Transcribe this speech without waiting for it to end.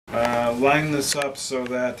line this up so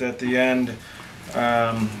that at the end,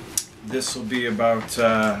 this will be about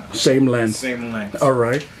same length. Same length. All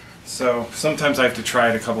right. So sometimes I have to try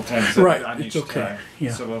it a couple times Right. on It's each okay. tie.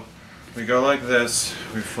 Yeah. So we go like this.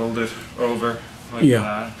 We fold it over like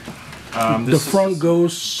Yeah. that. The front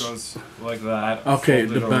goes like that. Okay. Fold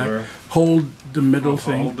The it back. over. Hold the middle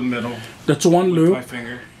thing. Hold the middle. That's one With loop. my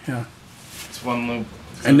finger. Yeah. It's one loop.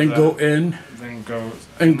 And then go in. Then go.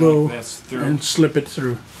 And go like this through. and slip it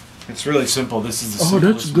through. It's really simple. This is the Oh,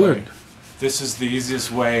 simplest that's good. way. This is the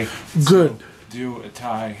easiest way. Good. To do a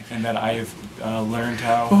tie, and that I have learned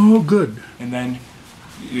how. Oh, good. And then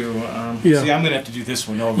you Yeah. see, I'm gonna have to do this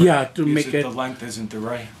one over. Yeah, to because make it. the length isn't the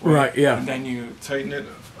right way. Right. Yeah. And then you tighten it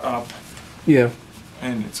up, Yeah.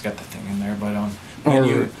 and it's got the thing in there, but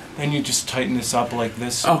Alright. then you just tighten this up like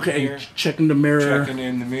this. Okay. Here. Checking the mirror. Checking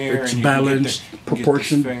in the mirror. It's and balanced, you can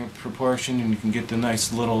proportion. get this proportion, and you can get the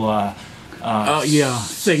nice little. Yeah.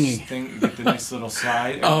 Thingy. Thing, get the nice little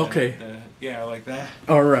side. Oh, okay. Yeah, like that.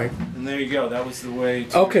 All right. And there you go. That was the way.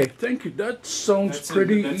 To, Okay. Thank you. That sounds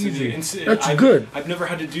pretty easy. That's I've, good. I've never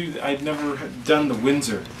had to do. I've never done the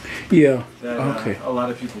Windsor. Yeah. That, Okay. a lot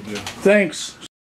of people do. Thanks.